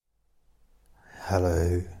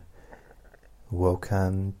Hello,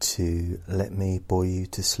 welcome to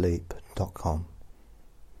letmeboreyoutosleep.com.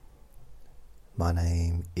 My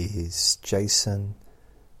name is Jason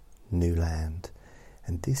Newland,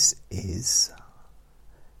 and this is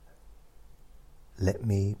Let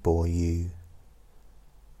Me Bore You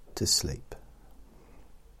to Sleep.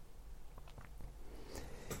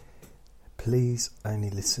 Please only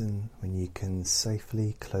listen when you can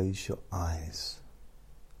safely close your eyes.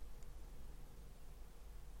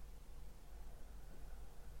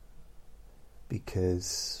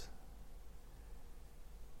 Because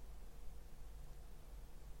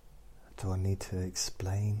do I need to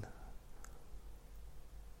explain?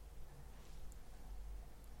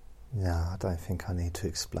 No, I don't think I need to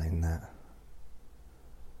explain that.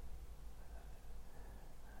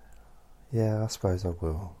 Yeah, I suppose I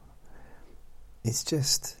will. It's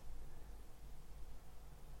just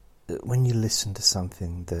that when you listen to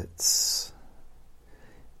something that's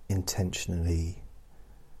intentionally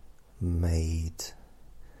made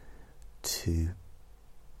to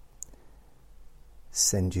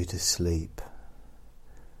send you to sleep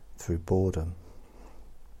through boredom,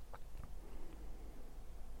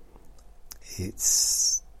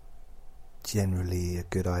 it's generally a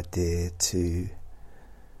good idea to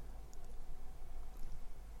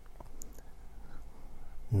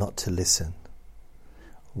not to listen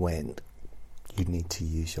when you need to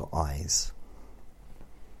use your eyes.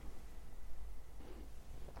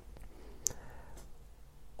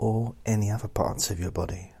 Or any other parts of your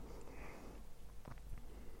body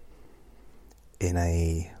in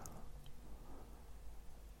a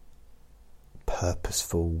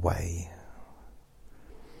purposeful way,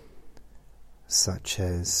 such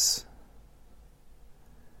as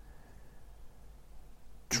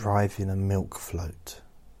driving a milk float,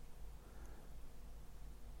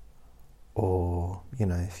 or,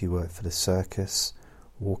 if you work for the circus,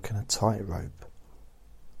 walking a tightrope.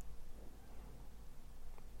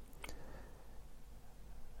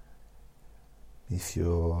 If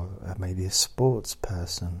you're maybe a sports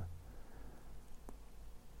person,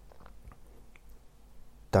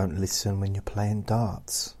 don't listen when you're playing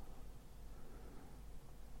darts.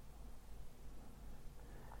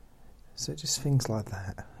 So just things like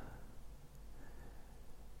that.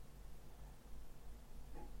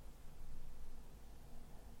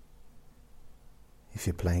 If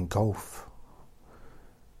you're playing golf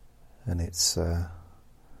and it's a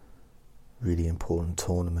really important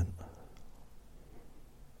tournament,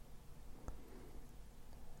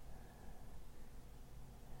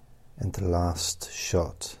 and the last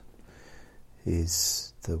shot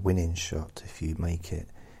is the winning shot, if you make it,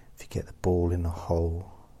 if you get the ball in a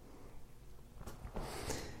hole.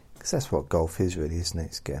 Because that's what golf is really, isn't it?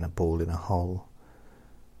 It's getting a ball in a hole.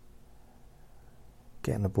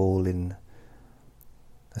 Getting a ball in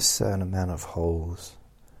a certain amount of holes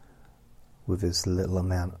with as little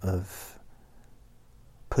amount of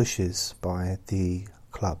pushes by the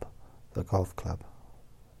club, the golf club.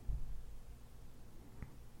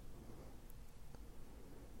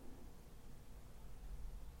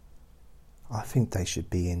 I think they should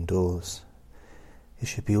be indoors. It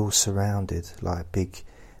should be all surrounded, have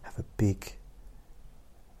a big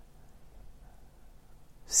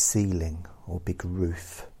ceiling or big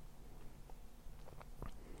roof.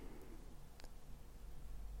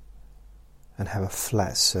 And have a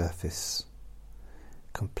flat surface,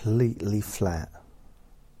 completely flat.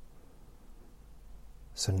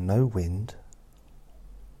 So no wind,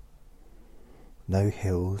 no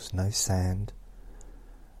hills, no sand,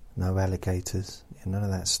 no alligators, none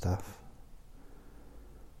of that stuff.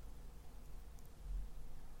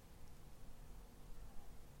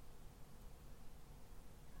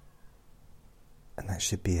 And that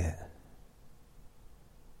should be it.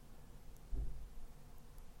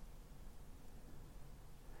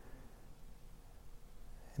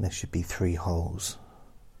 And there should be 3 holes.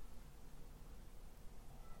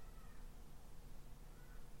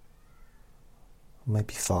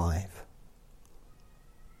 Maybe 5.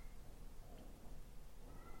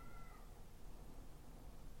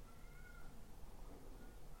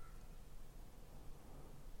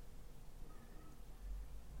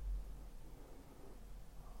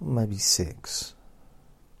 Maybe 6.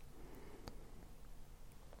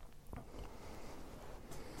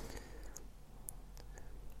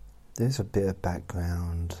 There's a bit of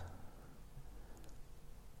background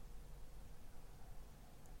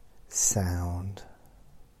sound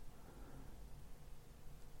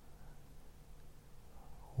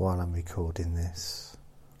while I'm recording this,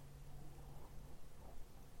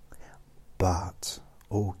 but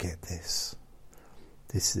get this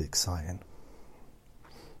is exciting.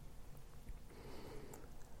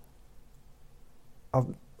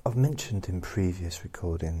 I've mentioned in previous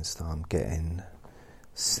recordings that I'm getting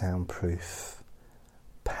soundproof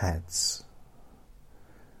pads.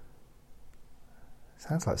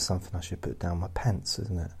 Sounds like something I should put down my pants,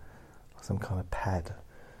 isn't it? Like some kind of pad,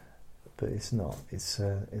 but it's not. It's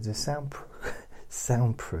a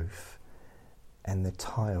soundproof, and the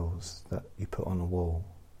tiles that you put on the wall,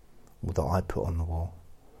 or that I put on the wall.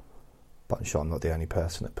 But I'm sure I'm not the only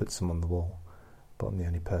person that puts them on the wall, but I'm the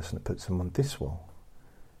only person that puts them on this wall,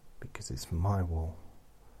 because it's my wall.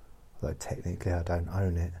 Although technically I don't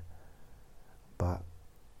own it, but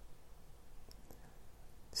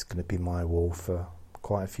it's going to be my wall for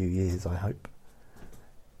quite a few years, I hope,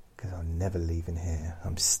 because I'm never leaving here.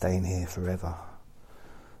 I'm staying here forever.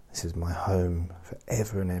 This is my home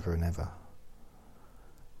forever and ever and ever.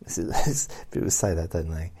 People say that, don't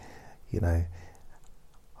they? You know,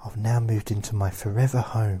 I've now moved into my forever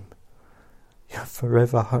home. Your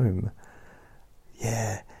forever home?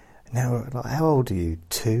 Yeah. Now, like, how old are you?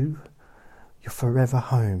 2? Your forever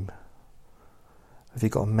home. Have you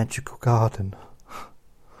got a magical garden?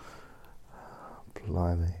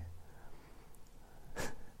 Blimey.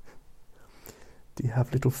 Do you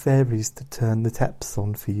have little fairies to turn the taps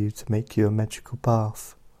on for you to make you a magical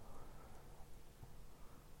bath?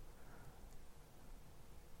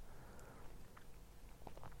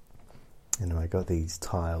 Anyway, I got these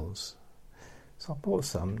tiles. So I bought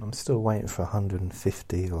some. I'm still waiting for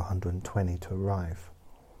 150 or 120 to arrive.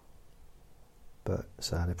 But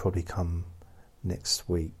so they probably come next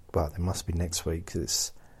week. Well, they must be next week, because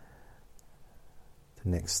it's the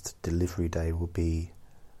next delivery day will be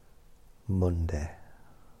Monday,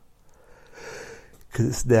 because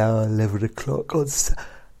it's now 11 o'clock on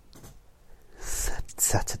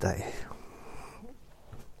Saturday.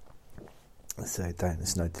 So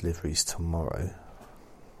there's no deliveries tomorrow.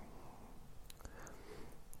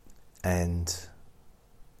 And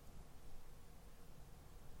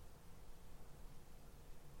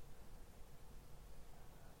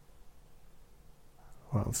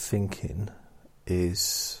what I'm thinking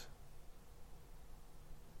is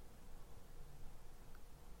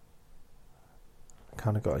I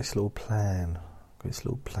kind of got this little plan.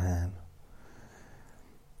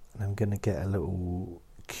 And I'm going to get a little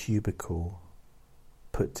cubicle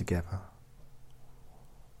put together.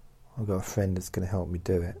 I've got a friend that's going to help me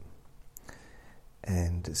do it.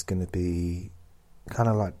 And it's going to be kind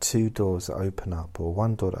of like 2 doors that open up, or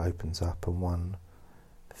 1 door that opens up and 1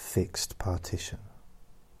 fixed partition.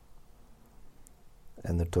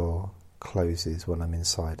 And the door closes when I'm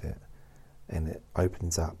inside it, and it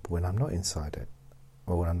opens up when I'm not inside it,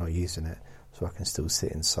 or when I'm not using it, so I can still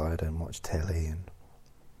sit inside and watch telly and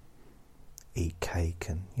eat cake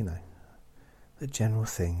and, you know, the general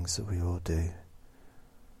things that we all do.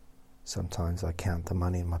 Sometimes I count the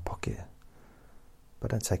money in my pocket,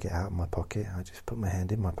 but I don't take it out of my pocket. I just put my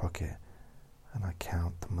hand in my pocket and I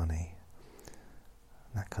count the money.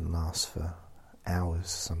 And that can last for hours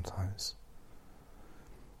sometimes.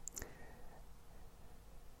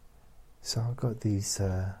 So I've got these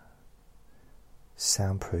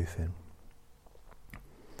soundproofing.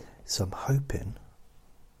 So I'm hoping,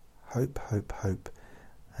 hope,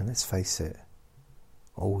 and let's face it,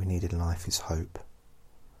 all we need in life is hope.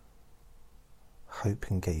 Hope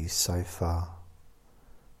can get you so far.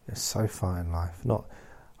 You're so far in life. Not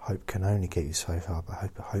hope can only get you so far, but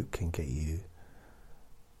hope can get you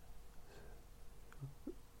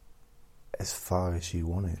as far as you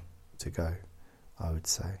want it to go, I would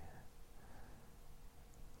say.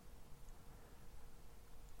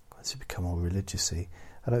 To become more religious-y.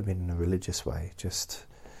 I don't mean in a religious way, just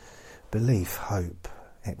belief, hope,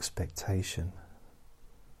 expectation.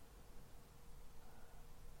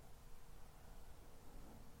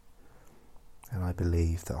 And I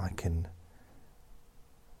believe that I can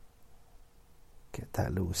get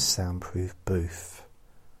that little soundproof booth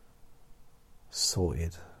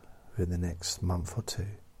sorted within the next month or 2.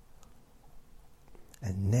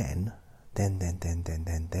 And then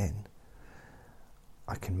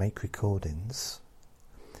I can make recordings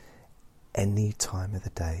any time of the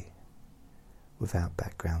day without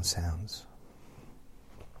background sounds.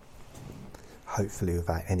 Hopefully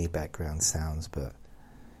without any background sounds, but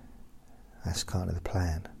that's kind of the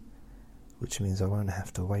plan, which means I won't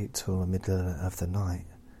have to wait till the middle of the night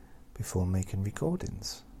before making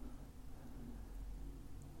recordings.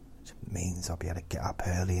 Which means I'll be able to get up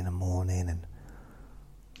early in the morning and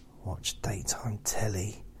watch daytime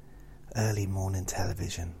telly, early morning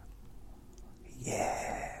television.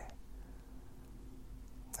 Yeah.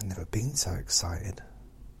 I've never been so excited.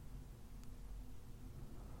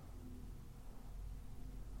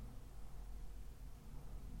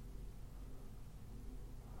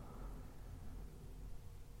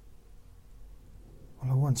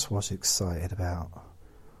 once was excited about.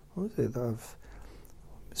 What was it that when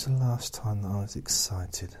was the last time that I was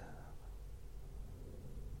excited?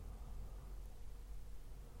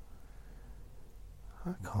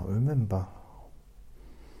 I can't remember.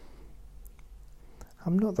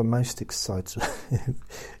 I'm not the most excited.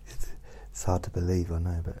 It's hard to believe, I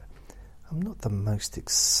know, but I'm not the most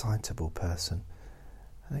excitable person.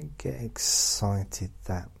 I don't get excited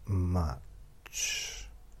that much.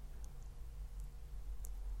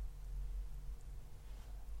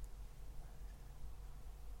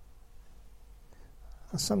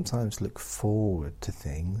 I sometimes look forward to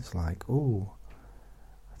things like, oh,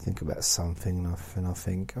 I think about something and I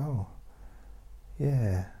think, oh,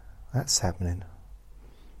 yeah, that's happening.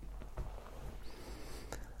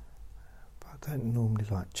 But I don't normally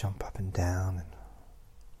like jump up and down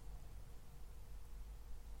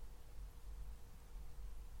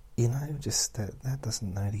and just that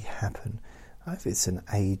doesn't really happen. I know if it's an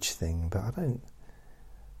age thing, but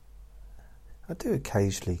I do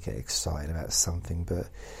occasionally get excited about something, but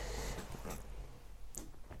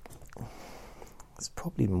it's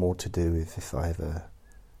probably more to do with if I ever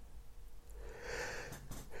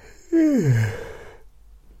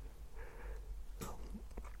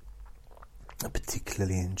a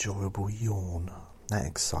particularly enjoyable yawn. That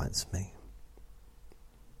excites me.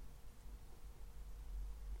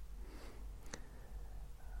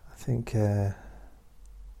 I think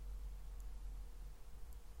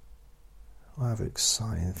other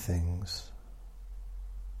exciting things.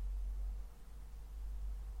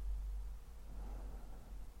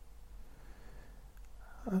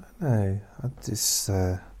 I don't know.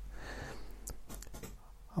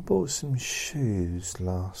 I bought some shoes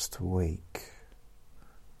last week,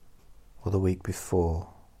 or the week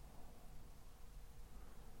before,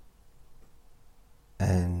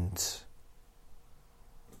 and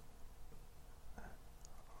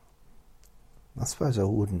I suppose I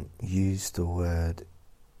wouldn't use the word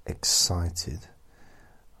excited,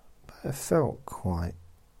 but it felt quite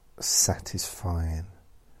satisfying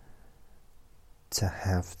to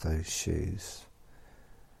have those shoes,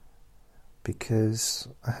 because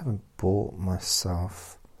I haven't bought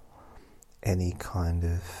myself any kind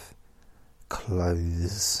of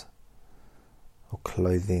clothes or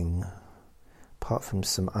clothing apart from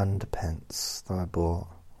some underpants that I bought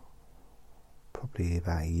probably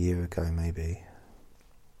about a year ago maybe,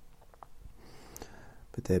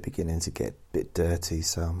 but they're beginning to get a bit dirty,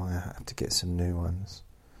 so I might have to get some new ones.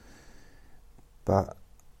 But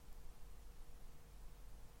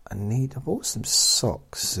I bought some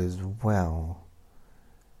socks as well.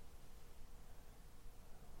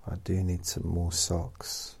 I do need some more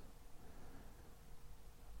socks.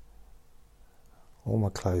 All my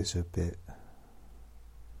clothes are a bit,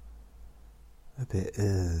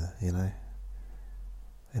 They're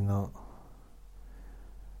not.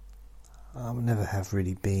 I never have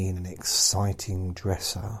really been an exciting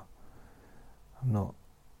dresser. I don't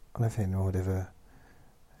think I would ever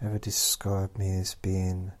describe me as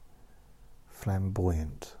being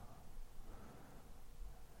flamboyant.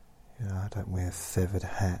 I don't wear feathered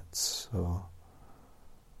hats or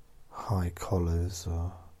high collars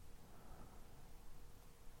or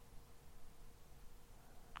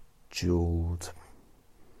jewelled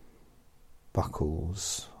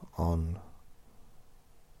buckles on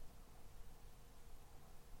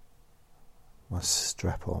my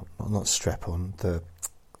strap-on. Not strap-on,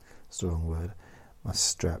 that's the wrong word. My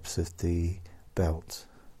straps of the belt.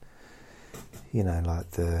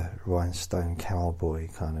 Like the rhinestone cowboy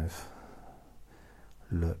kind of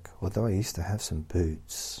look. Although I used to have some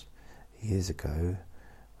boots years ago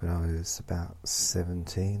when I was about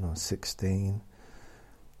 17 or 16,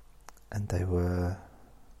 and they were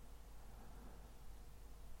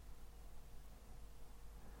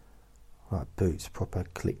like boots, proper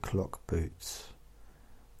click-clock boots,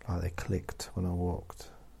 like they clicked when I walked.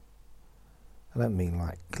 I don't mean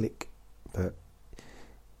like click, but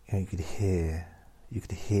you could hear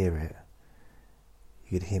it.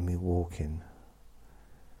 You could hear me walking,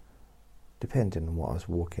 depending on what I was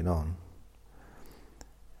walking on.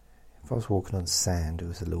 If I was walking on sand, it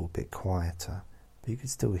was a little bit quieter, but you could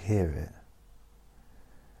still hear it.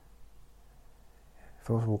 If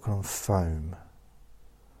I was walking on foam,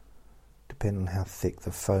 depending on how thick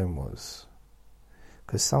the foam was,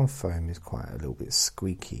 because some foam is quite a little bit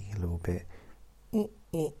squeaky, a little bit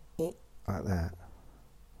like that.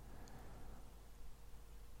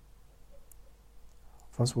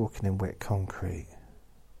 If I was walking in wet concrete,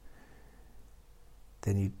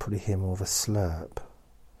 then you'd probably hear more of a slurp,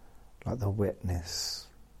 like the wetness.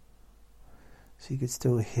 So you could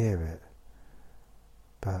still hear it,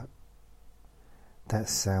 but that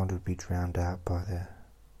sound would be drowned out by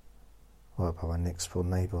by my next door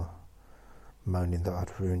neighbour moaning that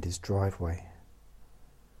I'd ruined his driveway.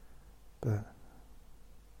 But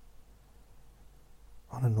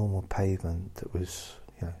on a normal pavement that was,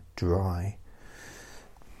 dry,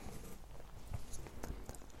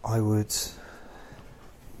 I would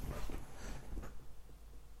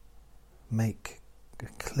make a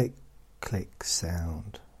click click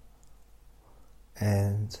sound,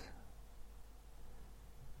 and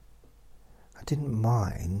I didn't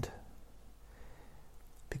mind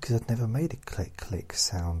because I'd never made a click click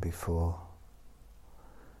sound before.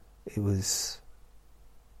 It was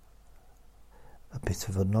a bit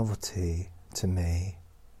of a novelty to me,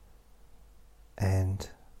 and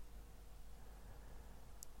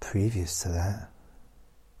previous to that,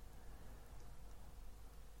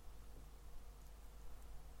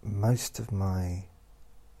 most of my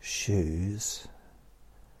shoes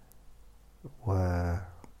were,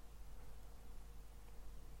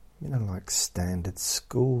 like standard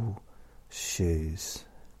school shoes,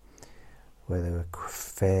 where they were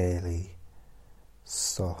fairly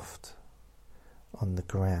soft on the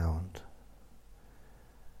ground.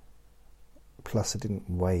 Plus I didn't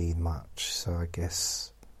weigh much, so I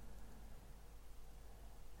guess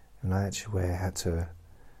when I actually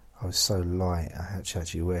I was so light, I had to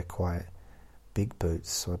actually wear quite big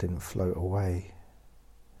boots so I didn't float away.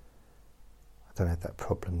 I don't have that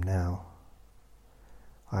problem now.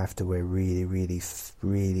 I have to wear really, really,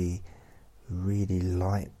 really, really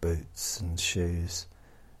light boots and shoes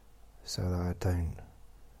so that I don't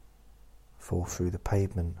fall through the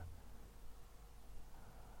pavement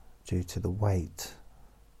due to the weight.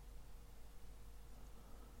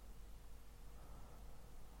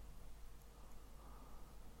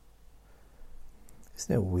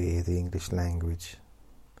 Isn't it weird, the English language,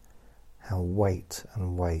 how weight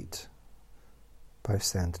and weight both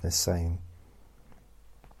sound the same?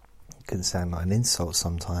 It can sound like an insult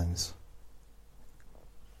sometimes.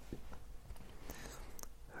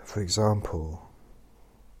 For example,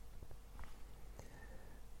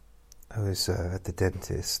 I was at the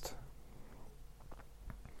dentist,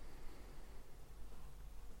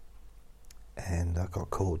 and I got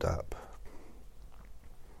called up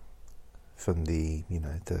from the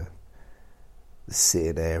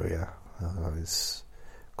sitting area. I was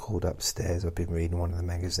called upstairs. I've been reading one of the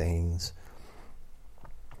magazines.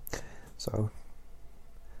 So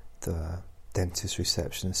the dentist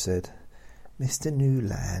receptionist said, "Mr.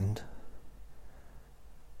 Newland."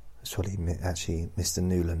 It's probably actually Mr.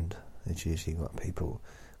 Newland. It's usually what people,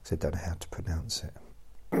 because I don't know how to pronounce it.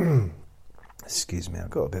 Excuse me, I've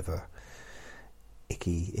got a bit of a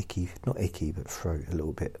icky, not icky, but throat a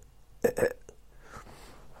little bit.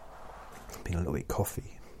 Been a little bit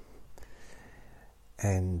coffee.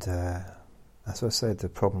 And as I said, the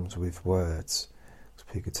problems with words,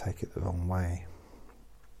 because people take it the wrong way.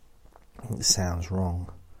 It sounds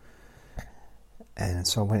wrong. And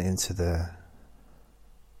so I went into the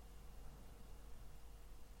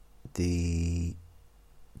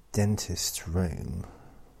dentist's room,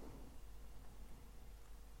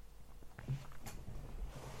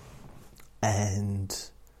 and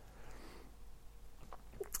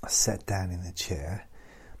I sat down in the chair.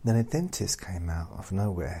 Then a dentist came out of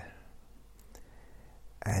nowhere,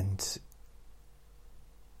 and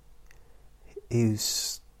he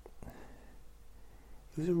was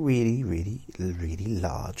a really, really, really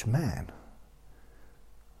large man,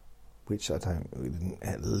 which I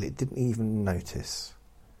didn't even notice.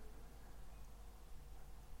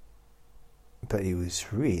 But he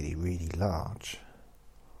was really, really large.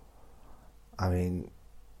 I mean,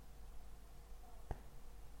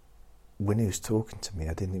 when he was talking to me,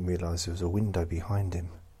 I didn't even realise there was a window behind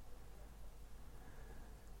him.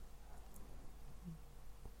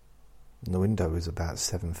 And the window was about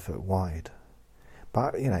 7 foot wide.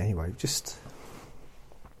 But, anyway, just...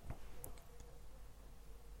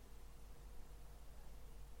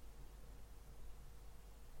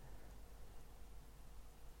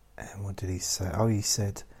 And what did he say? Oh, he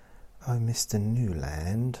said, "Oh, Mr.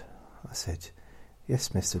 Newland." I said, "Yes,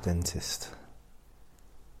 Mr. Dentist."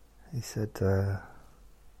 He said,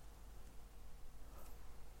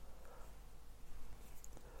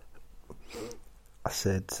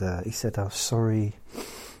 he said, "Oh, sorry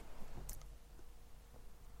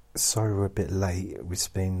we're a bit late.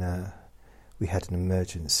 We had an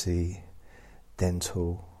emergency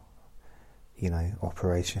dental,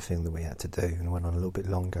 operation thing that we had to do, and it went on a little bit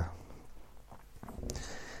longer."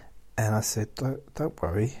 And I said, don't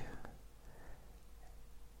worry.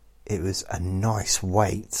 It was a nice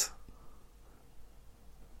wait.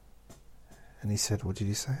 And he said, what did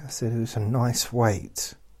you say? I said, it was a nice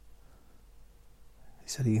weight. He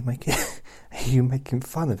said, are you making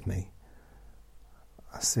fun of me?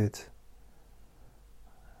 I said,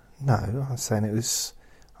 no, I was saying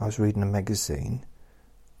I was reading a magazine,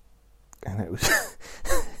 and it was,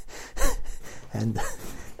 and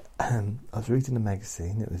I was reading a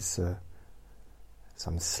magazine, it was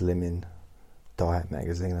some slimming diet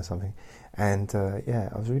magazine or something, and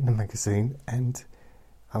I was reading a magazine, and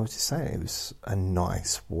I was just saying it was a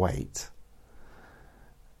nice weight.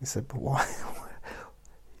 He said, but why?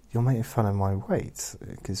 You're making fun of my weight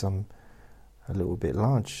because I'm a little bit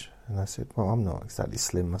large. And I said, well, I'm not exactly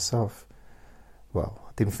slim myself. Well,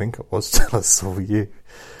 I didn't think I was till I saw you.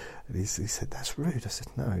 And he said, that's rude. I said,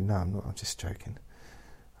 no, I'm not. I'm just joking.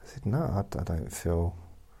 I said, no, I don't feel...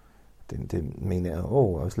 Didn't mean it at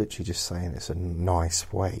all. I was literally just saying it's a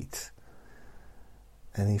nice weight.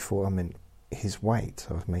 And he thought I meant his weight.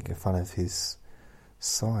 I was making fun of his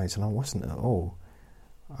size, and I wasn't at all.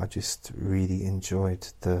 I just really enjoyed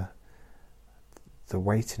the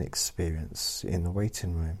waiting experience in the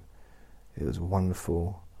waiting room. It was a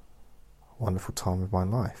wonderful, wonderful time of my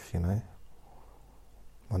life, you know.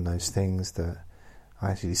 One of those things that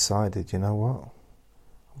I actually decided, you know what,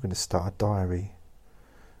 I'm going to start a diary,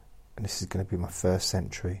 and this is going to be my first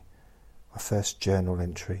entry, my first journal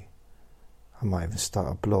entry. I might even start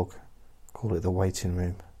a blog, call it The Waiting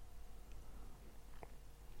Room.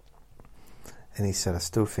 And he said, I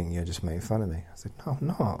still think you're just making fun of me. I said, no, I'm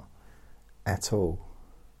not at all.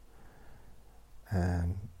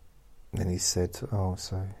 And then he said, oh,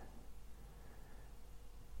 so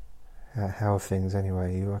how are things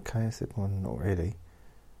anyway? Are you okay? I said, well, not really.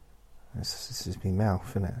 This is my mouth,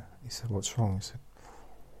 isn't it? He said, what's wrong? I said,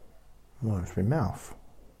 well, it's my mouth.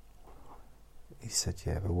 He said,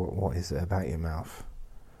 yeah, but what is it about your mouth?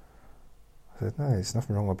 I said, no, there's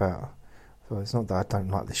nothing wrong about... So it's not that I don't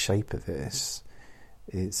like the shape of it,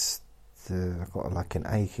 it's I've got like an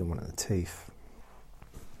ache in one of the teeth.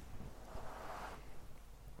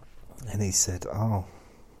 And he said, oh.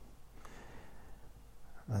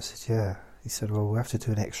 I said, yeah. He said, well, we'll have to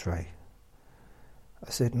do an x-ray. I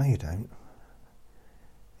said, no you don't.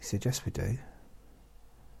 He said, yes we do.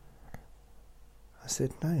 I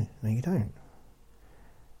said, no you don't.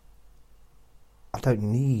 I don't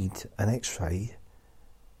need an x-ray.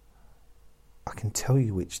 I can tell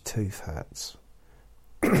you which tooth hurts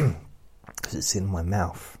because it's in my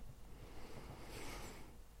mouth.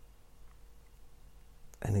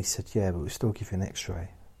 And he said, yeah, but we'll still give you an x-ray.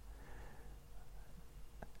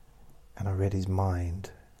 And I read his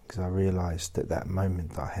mind, because I realised at that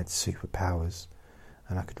moment that I had superpowers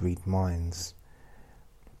and I could read minds.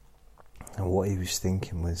 And what he was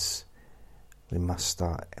thinking was, we must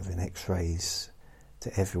start having x-rays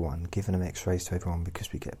to everyone, giving them x-rays to everyone,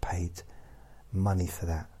 because we get paid money for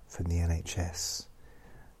that from the NHS.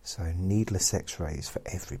 So needless x-rays for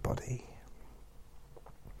everybody.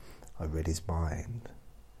 I read his mind.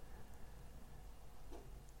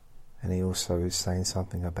 And he also was saying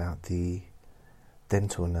something about the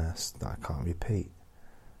dental nurse that I can't repeat.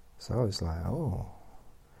 So I was like, oh,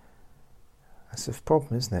 that's the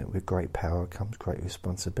problem, isn't it? With great power comes great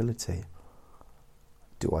responsibility.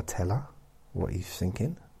 Do I tell her what he's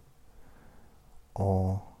thinking?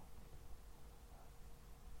 Or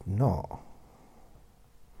not?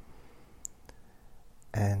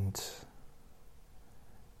 And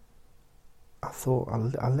I thought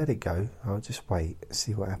I'll let it go. I'll just wait,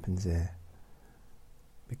 see what happens there,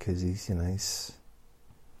 because he's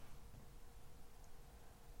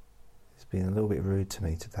been a little bit rude to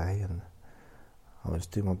me today, and I was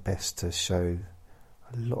doing my best to show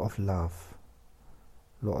a lot of love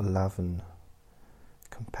and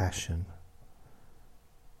compassion,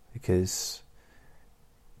 because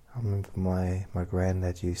I remember my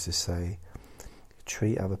granddad used to say,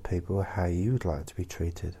 treat other people how you would like to be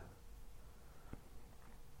treated.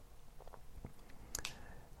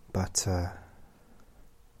 But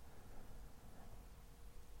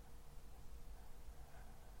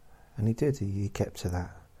and he did, he kept to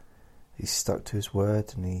that. He stuck to his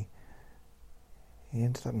word, and he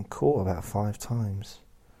ended up in court about 5 times.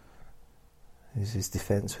 His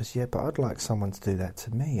defence was, yeah, but I'd like someone to do that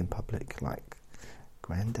to me in public. Like,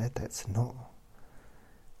 Granddad,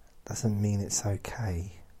 doesn't mean it's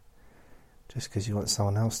okay. Just because you want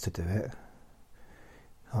someone else to do it,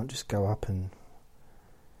 you can't just go up and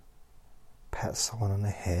pat someone on the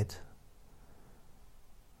head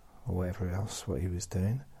or whatever else, what he was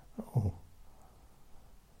doing. Oh.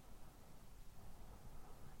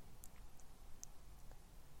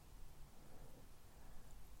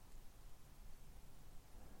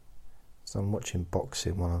 So I'm watching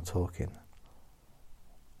boxing while I'm talking.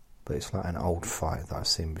 but it's like an old fight that I've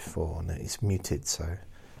seen before, and it's muted, so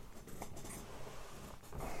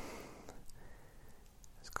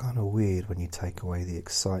it's kind of weird when you take away the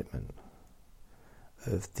excitement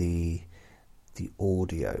of the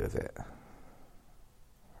audio of it.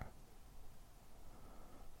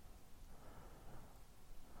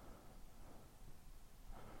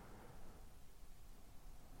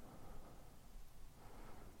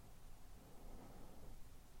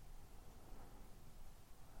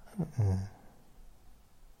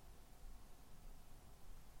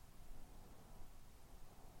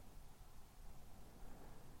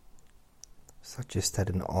 So I just had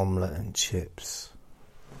an omelette and chips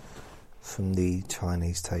from the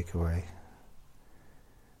Chinese takeaway.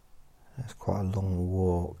 It's quite a long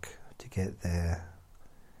walk to get there.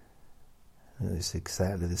 And it's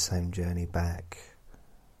exactly the same journey back.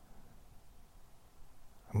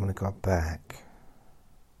 And when I got back,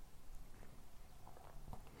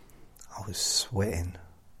 I was sweating.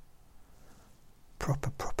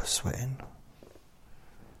 Proper sweating.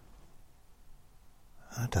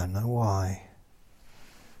 I don't know why.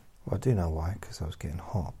 Well, I do know why, because I was getting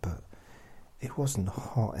hot, but it wasn't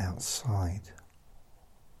hot outside.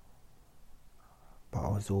 But I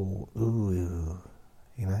was all, ooh,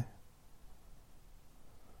 you know?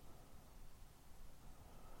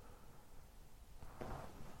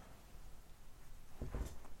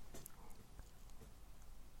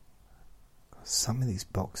 Some of these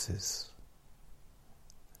boxes,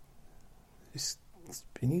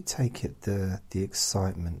 when you take it, the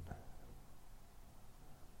excitement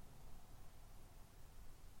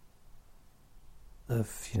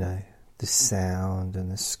of, you know, the sound and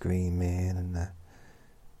the screaming and the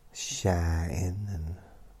shouting and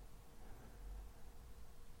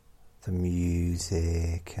the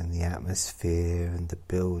music and the atmosphere and the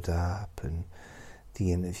build-up and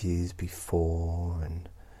the interviews before and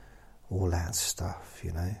all that stuff,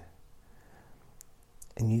 you know,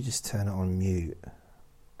 and you just turn it on mute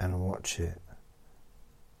and watch it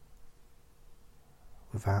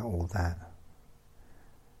without all that.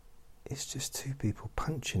 It's just two people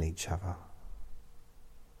punching each other.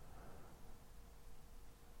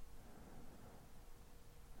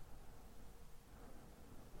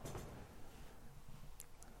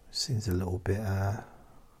 Seems a little bit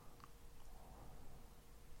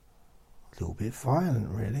violent,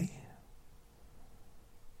 really.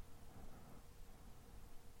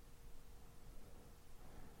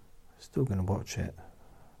 Still going to watch it.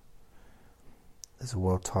 There's a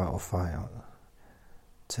world title fight on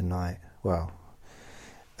tonight. Well,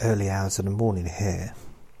 early hours of the morning here.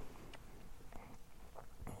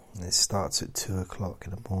 It starts at 2 o'clock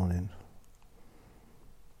in the morning.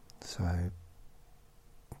 So,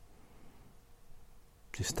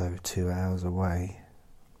 just over 2 hours away.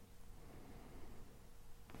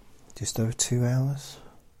 Just over 2 hours?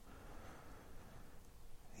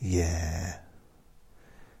 Yeah.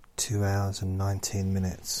 2 hours and 19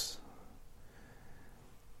 minutes.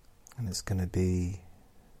 And it's going to be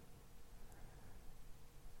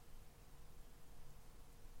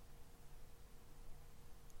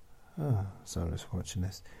so I'm just watching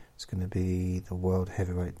this. It's going to be the World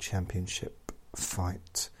Heavyweight Championship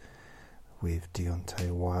fight with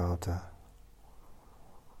Deontay Wilder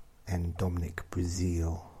and Dominic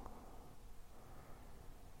Breazeale.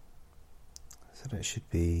 So that should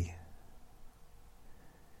be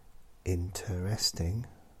interesting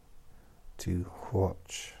to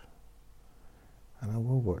watch, and I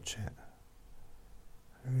will watch it.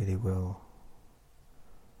 I really will.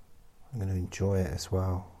 I'm going to enjoy it as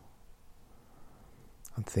well.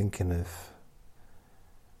 I'm thinking of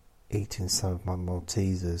eating some of my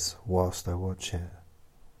Maltesers whilst I watch it,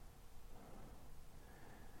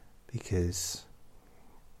 because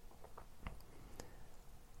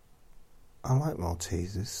I like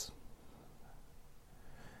Maltesers.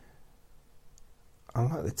 I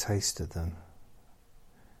like the taste of them.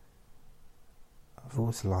 I've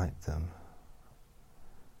always liked them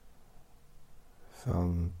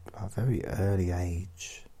from a very early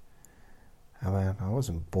age. I mean, I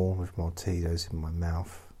wasn't born with Maltesers in my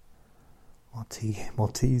mouth.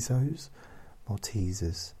 Maltesers?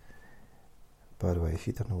 Maltesers. By the way, if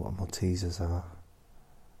you don't know what Maltesers are,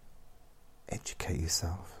 educate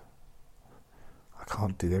yourself. I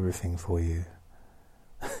can't do everything for you.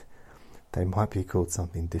 They might be called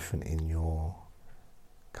something different in your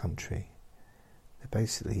country. They're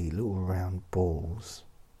basically little round balls,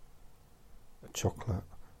 chocolate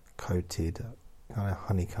coated, kind of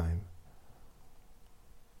honeycomb,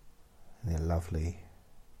 and they're lovely.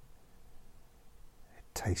 It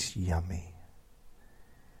tastes yummy,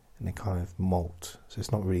 and they're kind of malt, so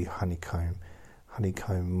it's not really honeycomb.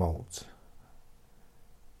 honeycomb malt.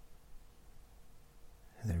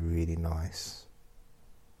 And they're really nice.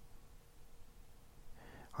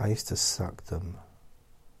 I used to suck them.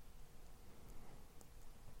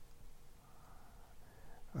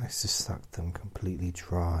 I used to suck them completely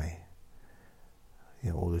dry.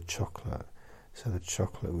 All the chocolate. So the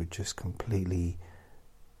chocolate would just completely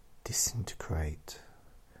disintegrate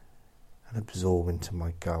and absorb into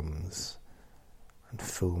my gums and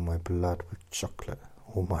fill my blood with chocolate,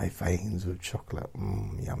 all my veins with chocolate.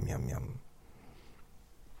 Yum, yum, yum.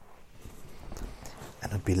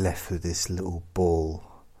 And I'd be left with this little ball.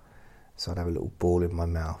 So I'd have a little ball in my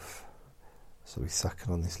mouth. So I'd be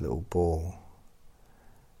sucking on this little ball.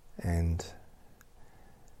 And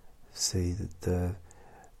see that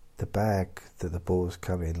the bag that the balls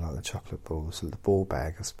come in, like the chocolate balls, so the ball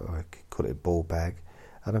bag, I suppose I could call it a ball bag.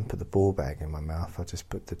 I don't put the ball bag in my mouth, I just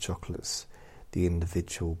put the chocolates, the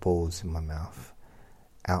individual balls in my mouth,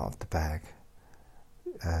 out of the bag,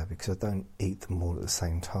 because I don't eat them all at the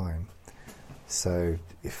same time. So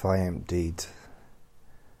if I emptied,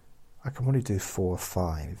 I can only do 4 or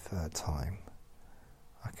 5 at a time.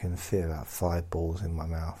 I can fit about 5 balls in my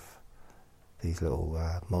mouth, these little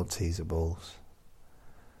Malteser balls.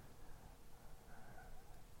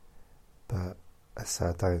 But so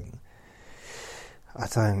I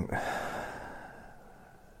don't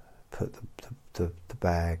put the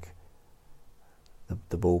bag,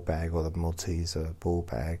 the ball bag or the Malteser ball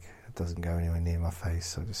bag. It doesn't go anywhere near my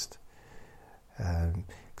face. I just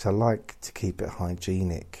because I like to keep it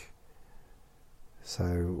hygienic.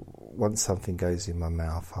 So once something goes in my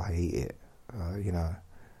mouth, I eat it,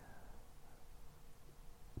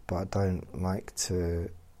 But I don't like to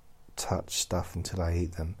touch stuff until I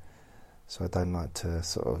eat them. So I don't like to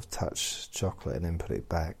sort of touch chocolate and then put it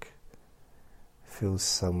back. It feels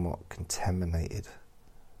somewhat contaminated.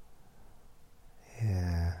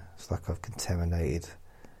 Yeah, it's like I've contaminated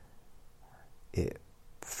it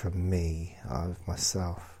from me, out of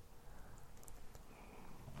myself.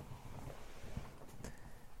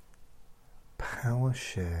 Power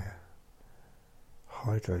Share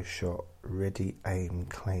Hydro Shot Ready Aim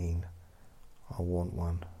Clean. I want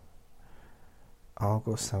one.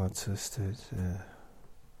 Argos Summer Twisted.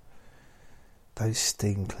 Those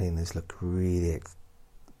steam cleaners look really.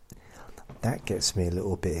 That gets me a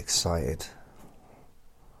little bit excited.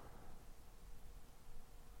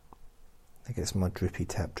 That gets my drippy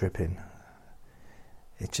tap dripping.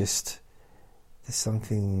 There's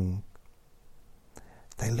something.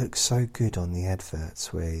 They look so good on the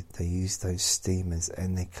adverts where they use those steamers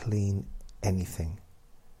and they clean anything.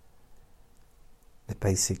 They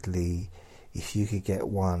basically, if you could get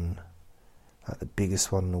one, like the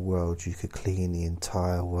biggest one in the world, you could clean the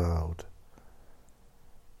entire world.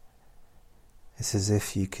 It's as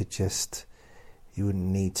if you wouldn't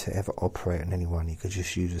need to ever operate on anyone. You could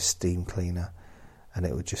just use a steam cleaner and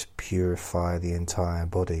it would just purify the entire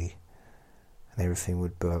body and everything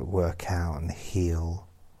would work out and heal.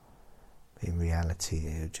 In reality,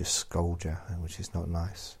 it would just scold you, which is not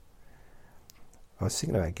nice. I was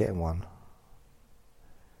thinking about getting one.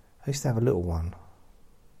 I used to have a little one,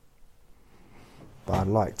 but I'd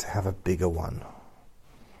like to have a bigger one.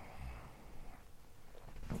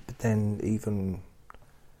 But then, even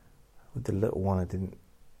with the little one, I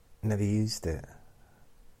never used it.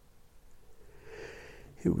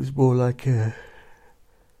 It was more like a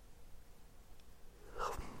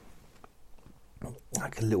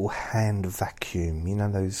little hand vacuum. You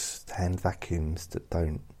know those hand vacuums that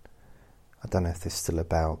I don't know if they're still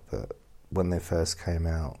about, but when they first came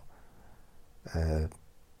out,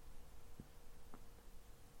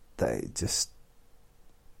 they just,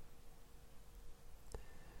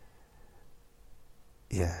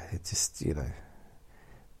 the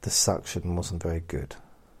suction wasn't very good.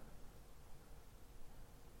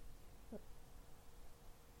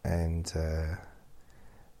 And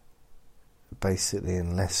basically,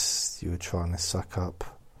 unless you were trying to suck up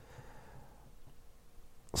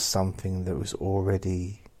something that was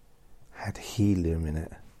already had helium in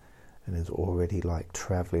it and is already like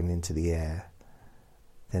travelling into the air,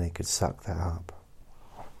 then it could suck that up.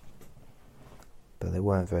 But they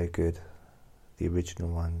weren't very good, the original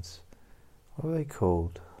ones. What were they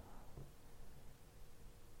called?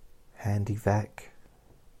 Handy Vac?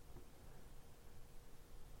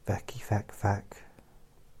 Vacky Vac Vac?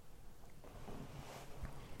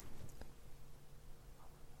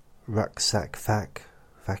 Rucksack Vac?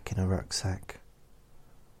 Vac in a rucksack?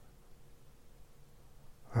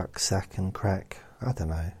 Rucksack and crack? I don't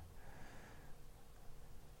know.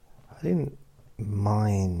 I didn't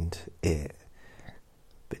mind it,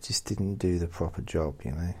 but it just didn't do the proper job,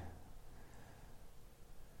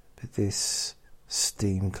 But this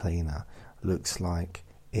steam cleaner looks like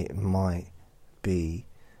it might be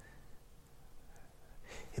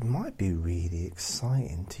really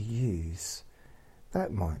exciting to use.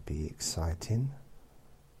 That might be exciting.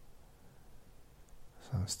 So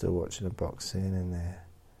I'm still watching the boxing in there.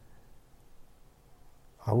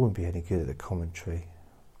 I wouldn't be any good at the commentary.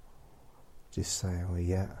 Just saying, well,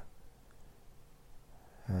 yeah.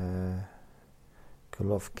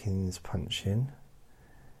 Golovkin's punching,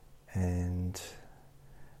 and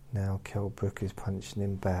now Kell Brook is punching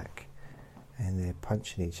him back, and they're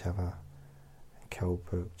punching each other. And Kell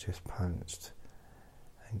Brook just punched,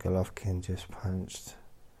 and Golovkin just punched.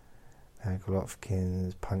 Now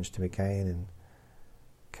Golovkin's punched him again, and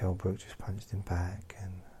Kell Brook just punched him back,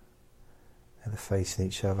 and now they're facing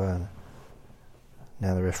each other. And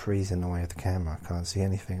now the referee's in the way of the camera. I can't see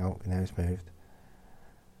anything. Oh, now he's moved.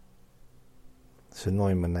 It's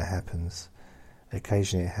annoying when that happens.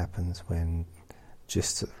 Occasionally it happens when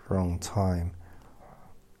just at the wrong time,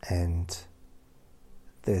 and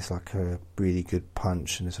there's like a really good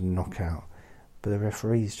punch and there's a knockout, but the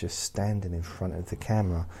referee's just standing in front of the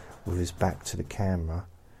camera with his back to the camera,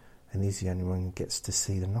 and he's the only one who gets to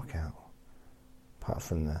see the knockout, apart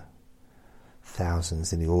from the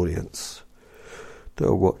thousands in the audience that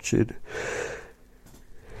are watching.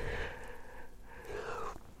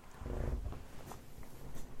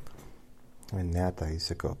 I mean, nowadays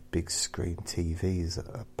they've got big screen TVs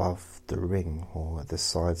above the ring or at the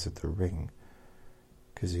sides of the ring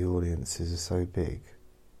because the audiences are so big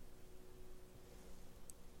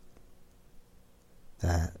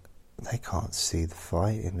that they can't see the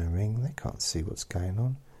fight in the ring. They can't see what's going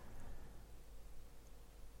on.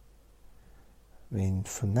 I mean,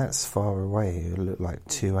 from that far away, it would look like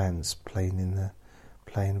two ants playing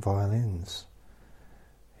violins.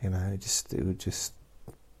 You know, it would just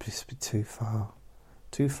be too far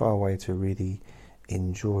away to really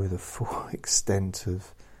enjoy the full extent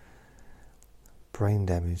of brain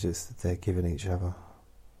damage that they're giving each other.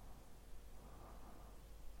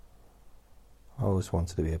 I always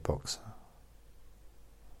wanted to be a boxer.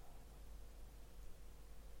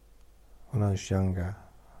 When I was younger,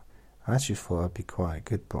 I actually thought I'd be quite a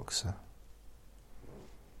good boxer,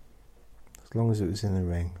 as long as it was in the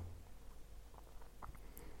ring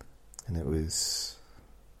and it was,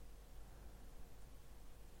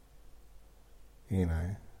 you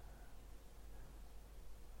know,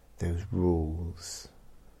 there was rules.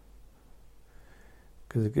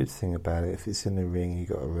 Because the good thing about it, if it's in the ring, you've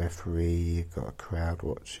got a referee, you've got a crowd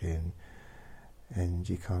watching, and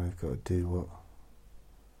you kind of got to do what,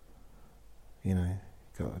 you know,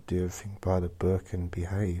 you've got to do everything by the book and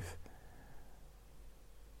behave.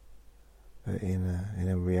 But in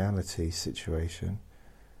a reality situation,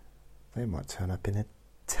 they might turn up in a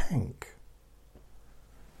tank,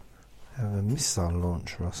 have a missile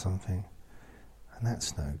launcher or something, and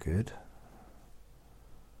that's no good.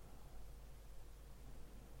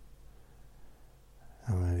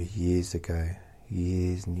 I remember years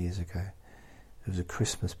and years ago, there was a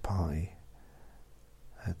Christmas party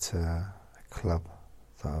at a club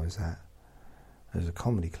that I was at. It was a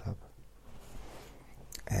comedy club,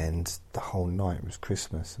 and the whole night was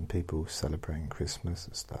Christmas and people were celebrating Christmas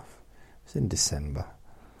and stuff. It was in December.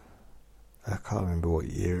 I can't remember what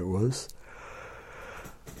year it was.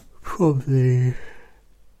 Probably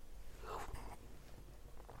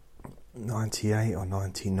 98 or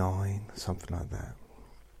 99, something like that.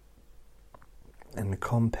 And the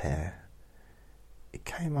compere, it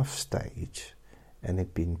came off stage and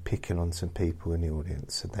he'd been picking on some people in the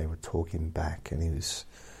audience and they were talking back, and he was,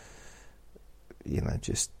 you know,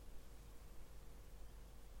 just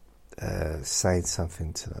saying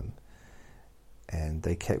something to them, and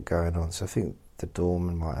they kept going on. So I think the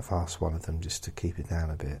doorman might have asked one of them just to keep it down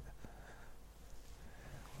a bit.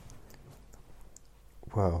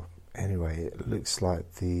 Well, anyway, it looks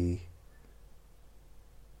like the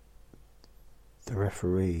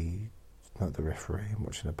referee, not the referee, I'm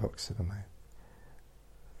watching a boxer, am I?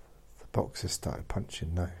 The boxer started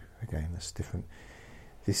punching. No, again, that's different.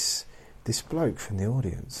 This bloke from the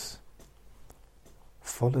audience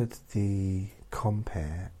followed the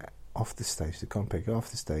compere off the stage. The compere got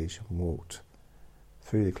off the stage and walked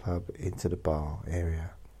through the club into the bar area,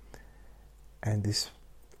 and this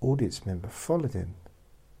audience member followed him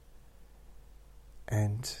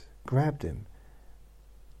and grabbed him,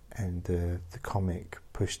 and the comic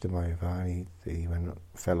pushed him over, and he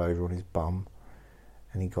fell over on his bum,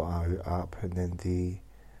 and he got up, and then the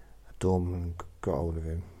doorman got hold of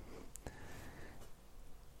him.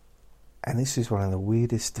 And this is one of the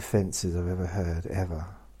weirdest defences I've ever heard, ever.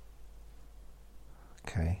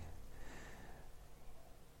 Okay.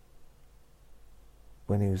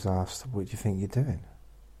 when he was asked, what do you think you're doing?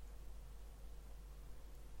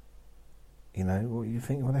 You know,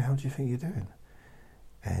 what the hell do you think you're doing?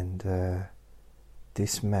 And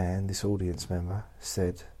this man, this audience member,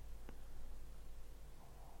 said,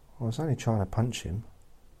 I was only trying to punch him.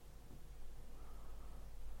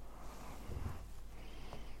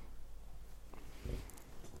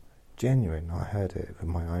 Genuine, I heard it with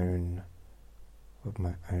my own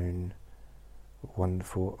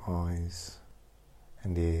wonderful eyes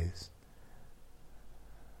and ears.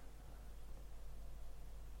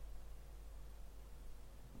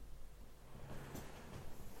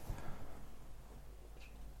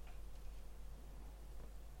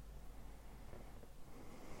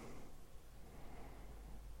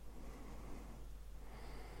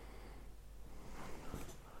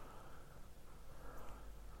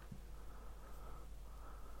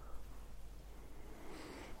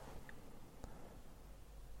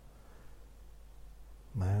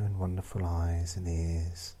 My own wonderful eyes and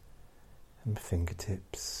ears and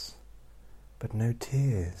fingertips, but no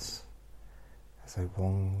tears, as I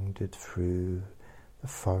wandered through the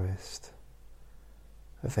forest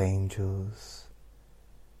of angels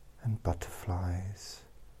and butterflies,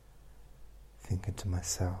 thinking to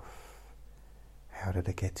myself, how did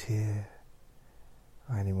I get here?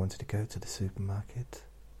 I only wanted to go to the supermarket.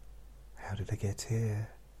 How did I get here?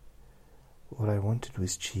 All I wanted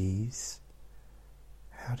was cheese.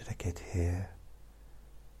 How did I get here?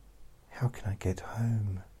 How can I get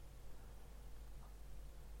home?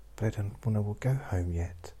 But I don't want to go home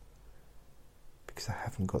yet, because I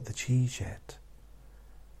haven't got the cheese yet.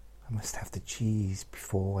 I must have the cheese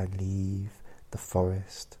before I leave the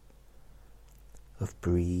forest of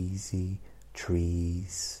breezy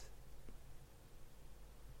trees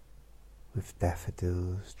with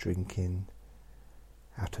daffodils drinking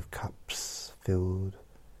out of cups filled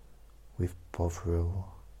with Bovril,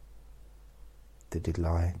 the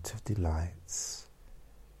delight of delights,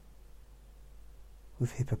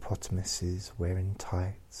 with hippopotamuses wearing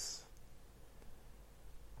tights,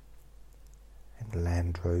 and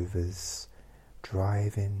Land Rovers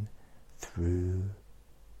driving through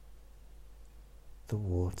the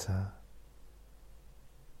water,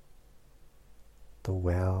 the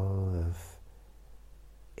well of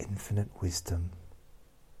infinite wisdom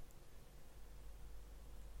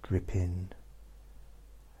dripping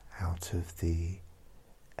out of the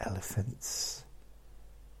elephant's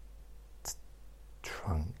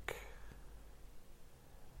trunk,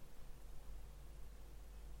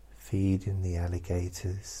 feeding the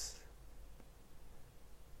alligators,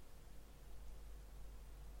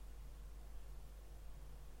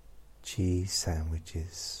 cheese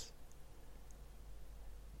sandwiches,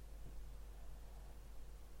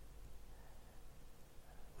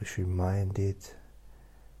 which reminded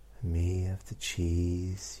me of the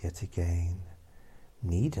cheese yet again,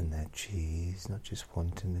 needing that cheese, not just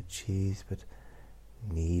wanting the cheese, but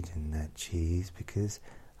needing that cheese because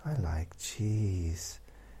I like cheese.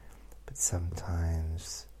 But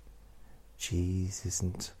sometimes cheese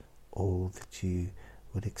isn't all that you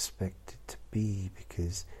would expect it to be,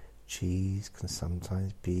 because cheese can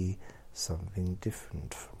sometimes be something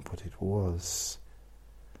different from what it was.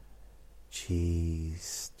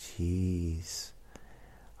 Cheese.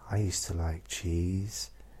 I used to like cheese.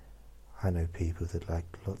 I know people that like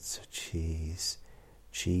lots of cheese.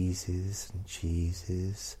 Cheeses and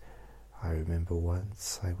cheeses. I remember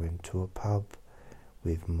once I went to a pub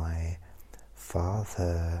with my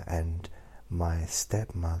father and my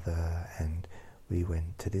stepmother, and we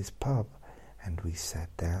went to this pub and we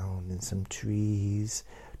sat down in some trees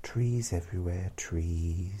everywhere,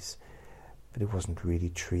 trees. But it wasn't really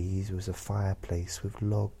trees, it was a fireplace with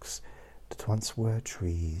logs that once were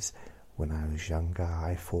trees. When I was younger,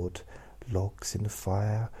 I thought logs in the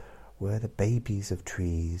fire were the babies of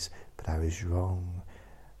trees, but I was wrong.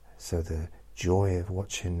 So the joy of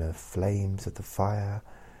watching the flames of the fire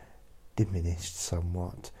diminished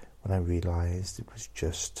somewhat when I realized it was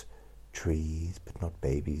just trees, but not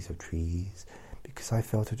babies of trees, because I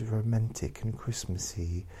felt it romantic and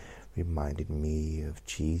Christmassy, reminded me of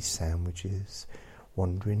cheese sandwiches,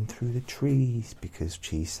 wandering through the trees, because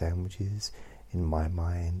cheese sandwiches, in my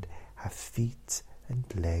mind, have feet and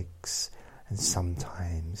legs, and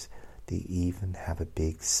sometimes they even have a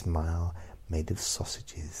big smile made of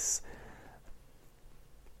sausages.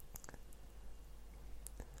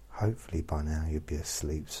 Hopefully by now you'll be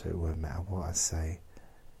asleep, so it won't matter what I say.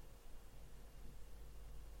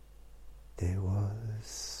 There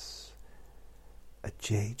was a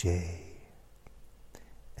JJ,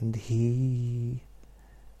 and he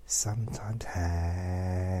sometimes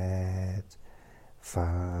had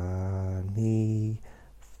funny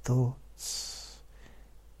thoughts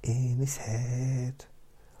in his head.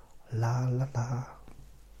 La la la.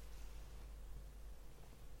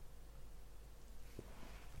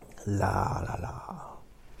 La la la.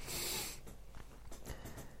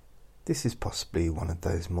 This is possibly one of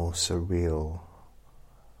those more surreal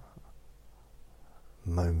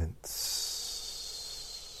moments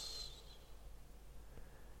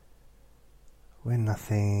where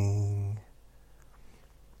nothing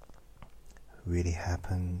really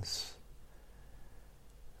happens,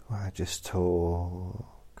 where I just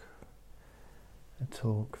talk. I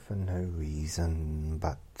talk for no reason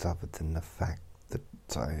but other than the fact that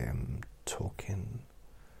I am talking.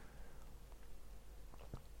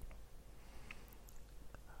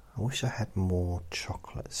 I wish I had more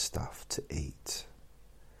chocolate stuff to eat,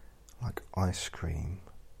 like ice cream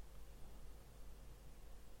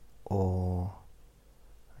or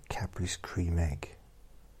a Cadbury's cream egg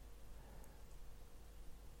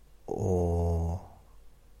or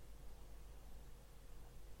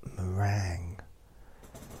meringue,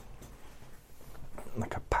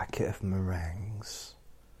 like a packet of meringues,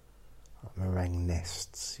 like meringue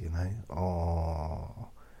nests, you know. Oh,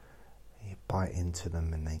 you bite into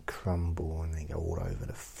them and they crumble and they go all over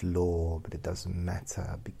the floor, but it doesn't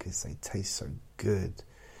matter because they taste so good.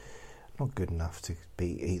 Not good enough to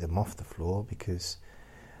eat them off the floor because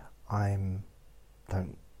I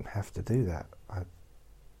don't have to do that. I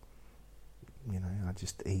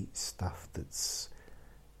just eat stuff that's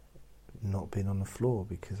not been on the floor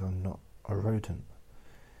because I'm not a rodent.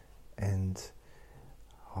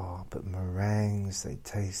 But meringues, they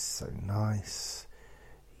taste so nice.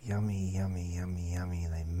 Yummy, yummy, yummy, yummy.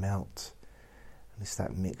 They melt. And it's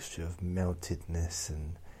that mixture of meltedness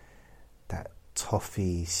and that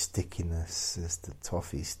toffee stickiness. As the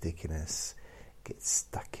toffee stickiness gets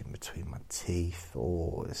stuck in between my teeth.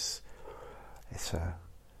 Oh, it's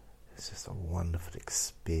just a wonderful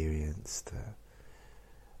experience.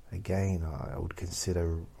 Again, I would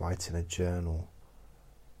consider writing a journal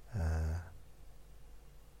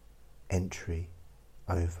entry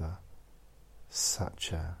over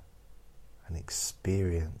such an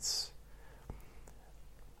experience.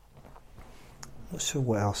 I'm not sure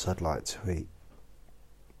what else I'd like to eat.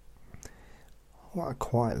 What I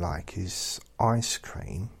quite like is ice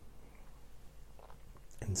cream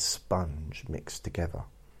and sponge mixed together.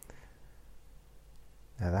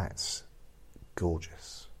 Now that's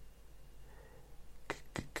gorgeous.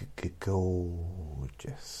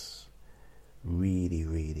 Gorgeous. Really,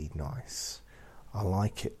 really nice. I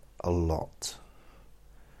like it a lot.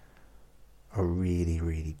 I really,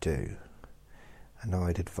 really do. And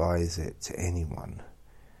I'd advise it to anyone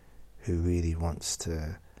who really wants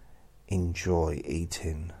to enjoy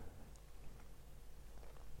eating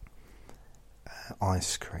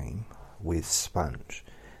ice cream with sponge.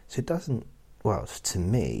 So it doesn't, well, to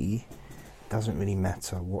me, it doesn't really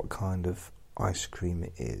matter what kind of ice cream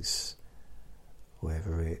it is,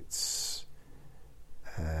 whether it's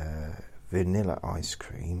vanilla ice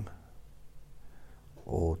cream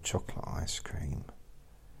or chocolate ice cream.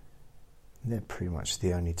 They're pretty much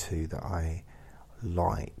the only two that I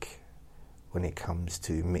like when it comes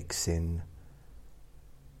to mixing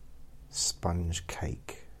sponge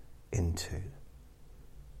cake into.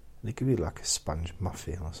 It could be like a sponge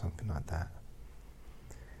muffin or something like that.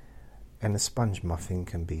 And a sponge muffin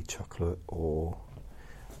can be chocolate or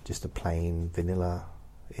just a plain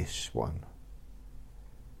vanilla-ish one.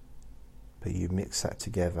 But you mix that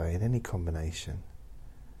together in any combination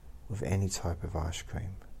with any type of ice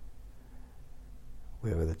cream,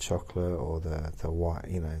 whether the chocolate or the white,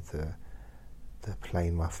 the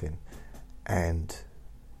plain muffin, and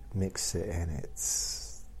mix it, and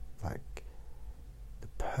it's like the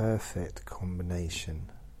perfect combination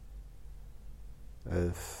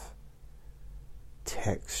of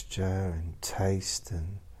texture and taste,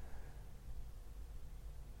 and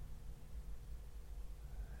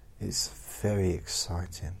it's very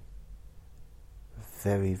exciting.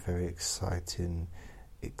 Very, very exciting,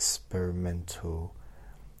 experimental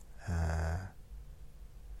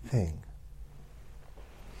thing.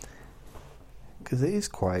 Because it is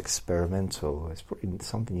quite experimental. It's probably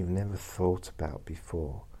something you've never thought about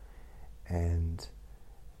before. And,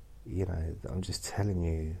 I'm just telling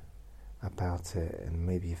you about it, and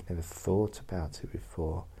maybe you've never thought about it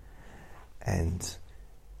before. And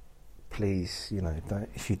please, don't,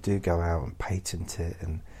 if you do go out and patent it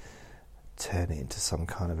and turn it into some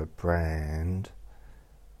kind of a brand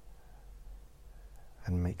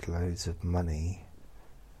and make loads of money,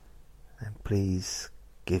 and please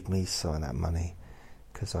give me some of that money,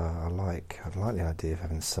 because I like the idea of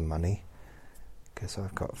having some money, because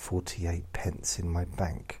I've got 48 pence in my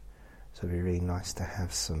bank, so it'd be really nice to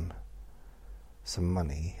have some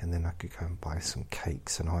money, and then I could go and buy some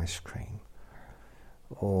cakes and ice cream.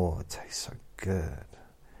 Oh, it tastes so good.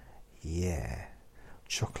 Yeah.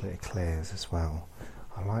 Chocolate eclairs as well.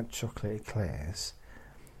 I like chocolate eclairs,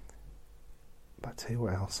 but I'll tell you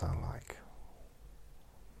what else I like.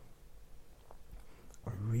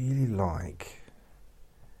 I really like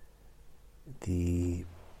the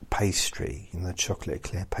pastry, the chocolate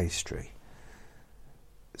eclair pastry.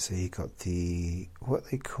 So you got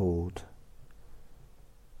what they called,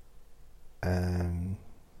 they're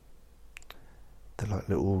like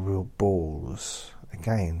little real balls.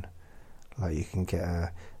 Again, like you can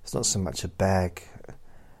get it's not so much a bag,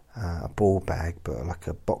 a ball bag, but like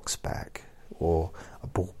a box bag or a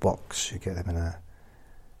ball box. You get them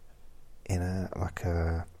in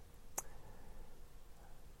a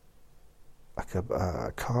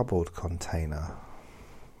cardboard container,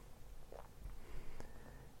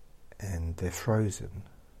 and they're frozen.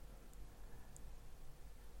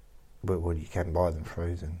 But well, you can buy them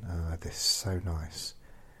frozen. They're so nice.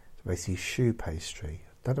 It's basically shoe pastry.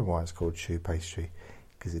 I don't know why it's called shoe pastry,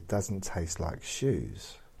 because it doesn't taste like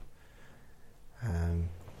shoes.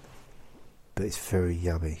 But it's very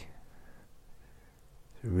yummy.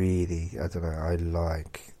 Really, I don't know, I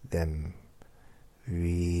like them.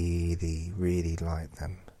 Really, really like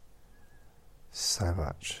them. So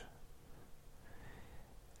much.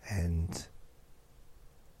 And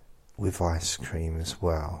with ice cream as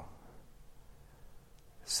well.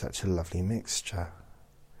 Such a lovely mixture.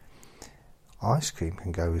 Ice cream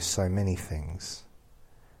can go with so many things.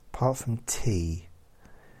 Apart from tea,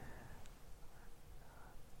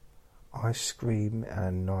 ice cream and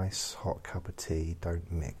a nice hot cup of tea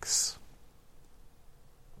don't mix.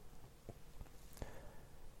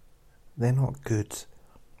 They're not good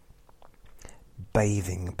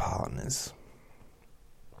bathing partners.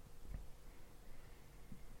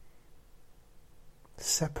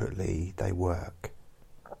 Separately they work,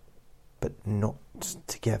 but not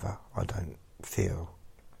together, I don't feel.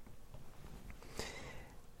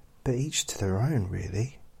 But each to their own,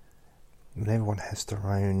 really. And everyone has their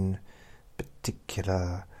own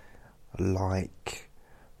particular like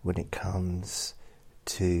when it comes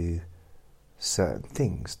to certain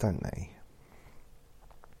things, don't they?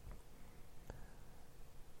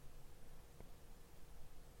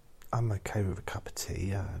 I'm okay with a cup of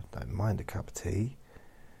tea. I don't mind a cup of tea,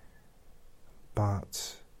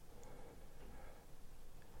 but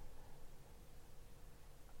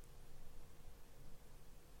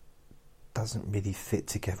doesn't really fit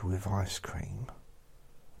together with ice cream.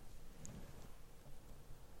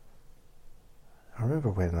 I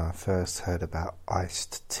remember when I first heard about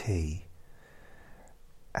iced tea,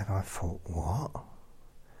 and I thought, what?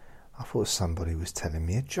 I thought somebody was telling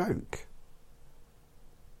me a joke.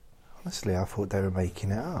 Honestly, I thought they were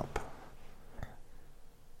making it up.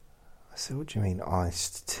 I said, what do you mean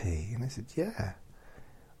iced tea? And they said, yeah,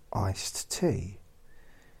 iced tea.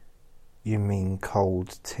 You mean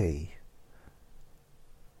cold tea?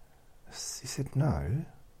 He said, no,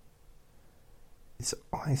 it's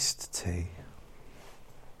iced tea.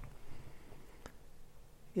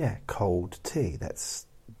 Yeah, cold tea, that's,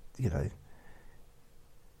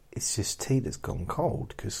 it's just tea that's gone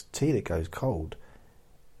cold, because tea that goes cold,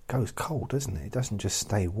 doesn't it? It doesn't just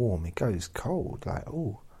stay warm, it goes cold, like,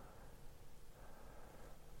 oh.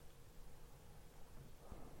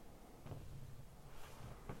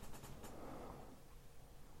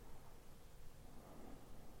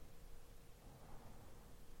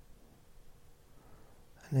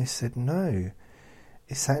 And they said, no,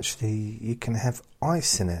 it's actually, you can have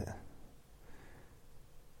ice in it.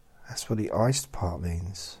 That's what the iced part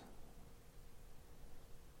means.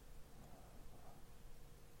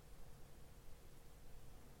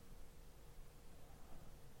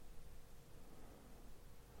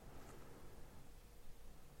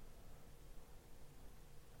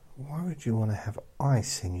 Why would you want to have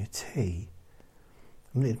ice in your tea?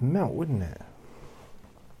 I mean, it'd melt, wouldn't it?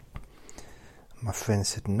 My friend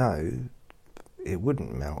said, no, it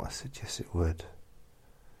wouldn't melt. I said, yes, it would.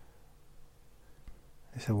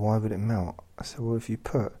 He said, why would it melt? I said, well, if you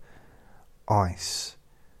put ice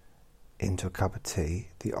into a cup of tea,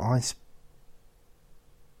 the ice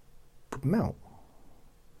would melt.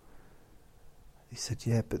 He said,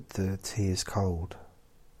 yeah, but the tea is cold.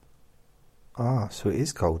 Ah, so it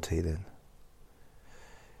is cold tea then?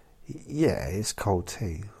 Yeah, it's cold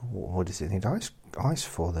tea. What does it need ice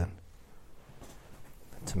for then?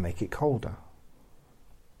 To make it colder.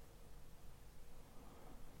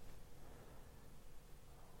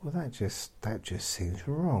 Well, that just seems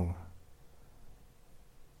wrong.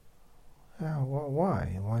 Oh,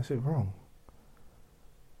 why? Why is it wrong?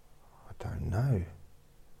 I don't know.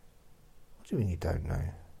 What do you mean you don't know?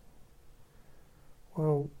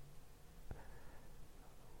 Well,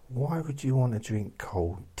 why would you want to drink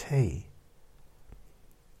cold tea?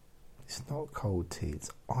 It's not cold tea,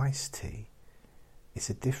 it's iced tea. It's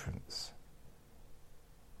a difference.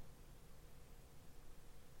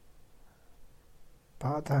 But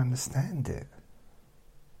I don't understand it.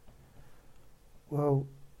 Well,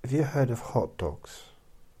 have you heard of hot dogs?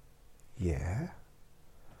 Yeah.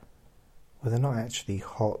 Well, they're not actually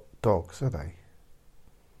hot dogs, are they?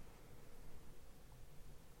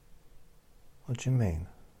 What do you mean?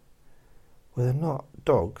 Well, they're not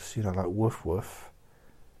dogs, like woof woof,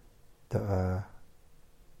 that are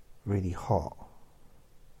really hot.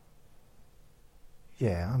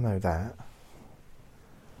 Yeah, I know that.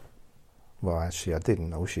 Well, actually, I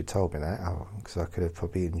didn't. I wish you'd told me that, because I could have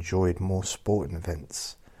probably enjoyed more sporting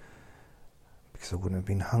events. Because I wouldn't have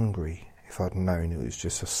been hungry if I'd known it was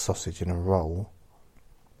just a sausage and a roll.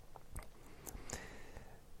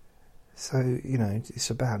 So, it's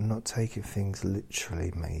about not taking things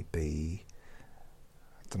literally, maybe.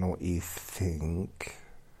 I don't know what you think.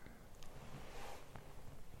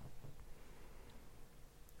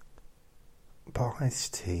 But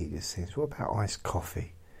iced tea, it seems. What about iced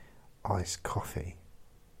coffee? Iced coffee.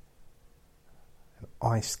 An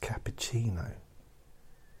iced cappuccino.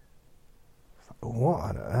 What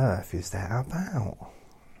on earth is that about?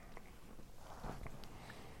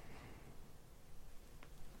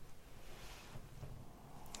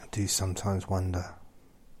 I do sometimes wonder.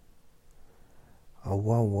 Oh,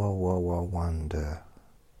 whoa, wonder.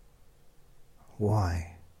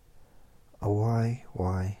 Why? Oh,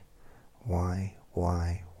 why?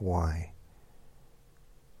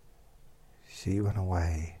 She went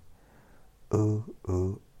away.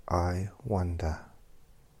 Ooh, I wonder.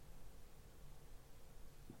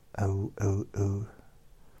 Oh.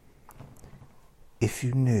 If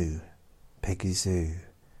you knew Peggy Sue,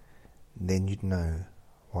 then you'd know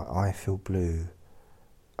why I feel blue.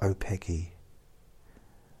 Oh, Peggy.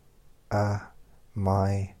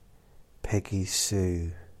 My Peggy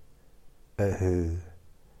Sue. Oh.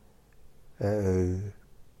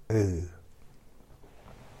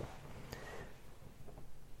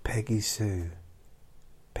 Peggy Sue.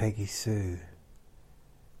 Peggy Sue.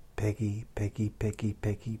 Peggy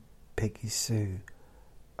Sue.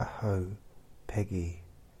 Oh, Peggy.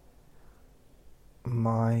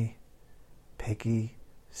 My Peggy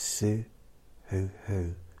Sue. Who.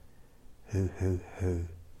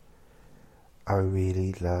 I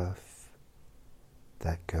really love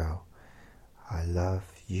that girl. I love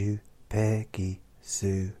you, Peggy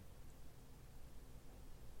Sue.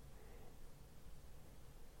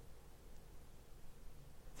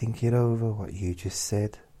 Think it over what you just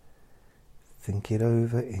said. Think it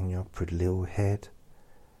over in your pretty little head.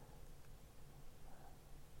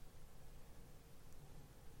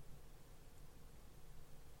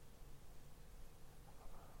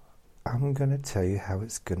 I'm going to tell you how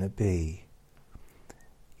it's going to be.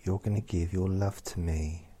 You're going to give your love to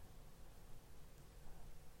me.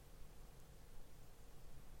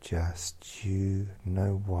 Just you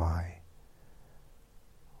know why.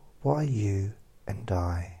 Why you and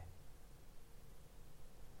I.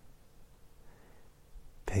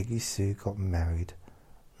 Peggy Sue got married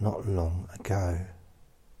not long ago.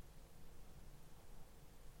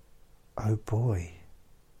 Oh boy.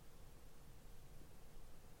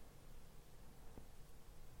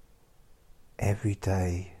 Every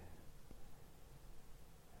day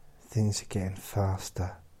things are getting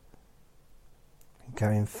faster,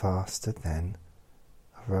 going faster than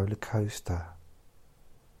a roller coaster.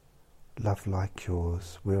 Love like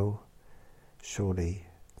yours will surely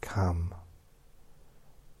come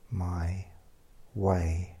my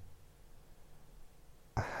way.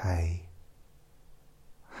 Hey.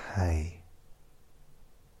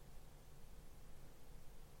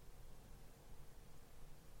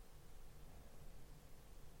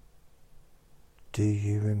 Do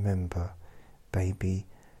you remember, baby,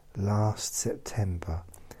 last September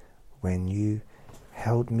when you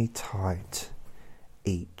held me tight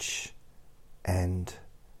each and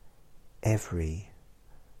every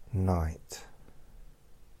night?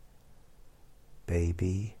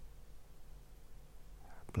 Baby,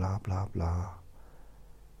 blah blah blah.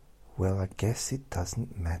 Well, I guess it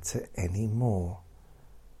doesn't matter anymore.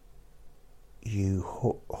 You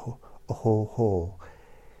ho,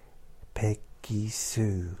 Peggy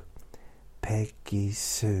Sue, Peggy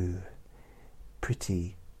Sue,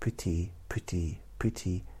 pretty Peggy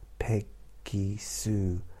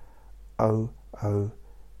Sue. Oh,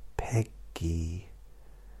 Peggy,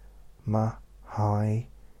 hi,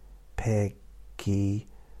 Peggy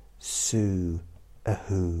Sue,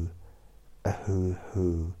 ahoo, ahoo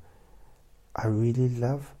hoo. I really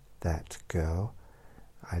love that girl.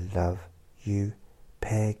 I love you,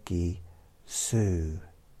 Peggy Sue.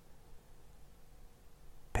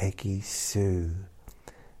 Peggy Sue,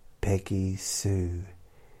 Peggy Sue,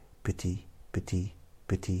 pretty, pretty,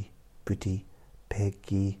 pretty, pretty,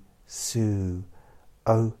 Peggy Sue.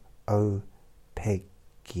 Oh, oh,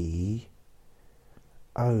 Peggy.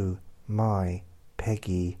 Oh, my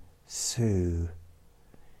Peggy Sue.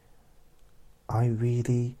 I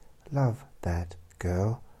really love that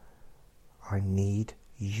girl. I need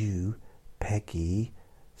you, Peggy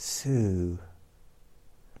Sue.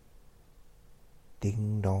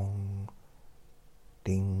 Ding dong,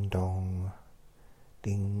 ding dong,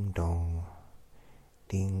 ding dong,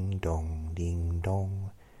 ding dong, ding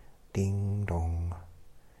dong, ding dong,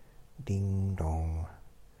 ding dong,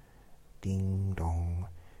 ding dong,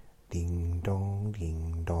 ding dong,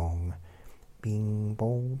 ding dong, bing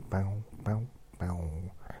bong bow bow bow,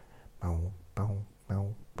 bow bow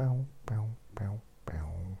bow bow bow bow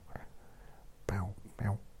bow, bow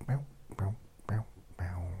bow bow bow bow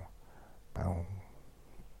bow bow.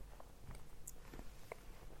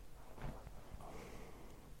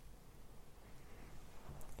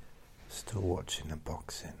 Still watching the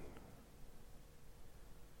boxing.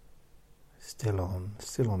 Still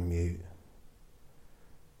on mute.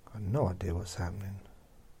 Got no idea what's happening.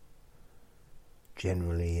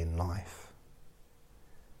 Generally in life.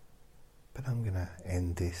 But I'm gonna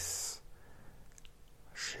end this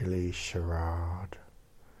silly charade,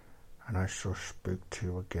 and I shall speak to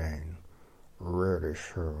you again really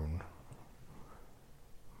soon.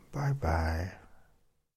 Bye bye.